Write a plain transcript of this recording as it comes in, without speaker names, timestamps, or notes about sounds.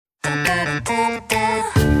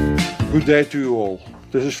Good day to you all.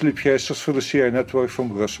 This is Philippe Geesters for the CI Network from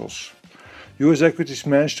Brussels. US equities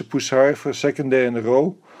managed to push higher for a second day in a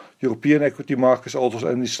row. European equity markets also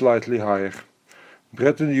ended slightly higher.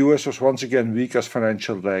 Brent in the US was once again weak as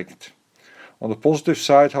financial lagged. On the positive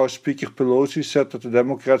side, House Speaker Pelosi said that the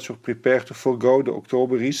Democrats were prepared to forego the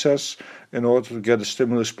October recess in order to get a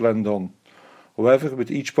stimulus plan done. However,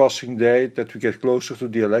 with each passing day that we get closer to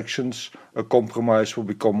the elections, a compromise will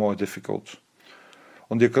become more difficult.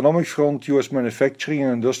 On the economic front, US manufacturing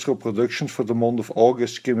and industrial production for the month of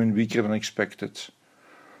August came in weaker than expected.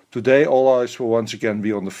 Today, all eyes will once again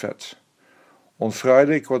be on the Fed. On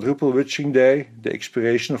Friday, quadruple witching day, the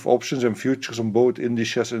expiration of options and futures on both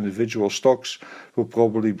indices and individual stocks will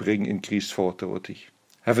probably bring increased volatility.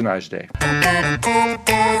 Have a nice day.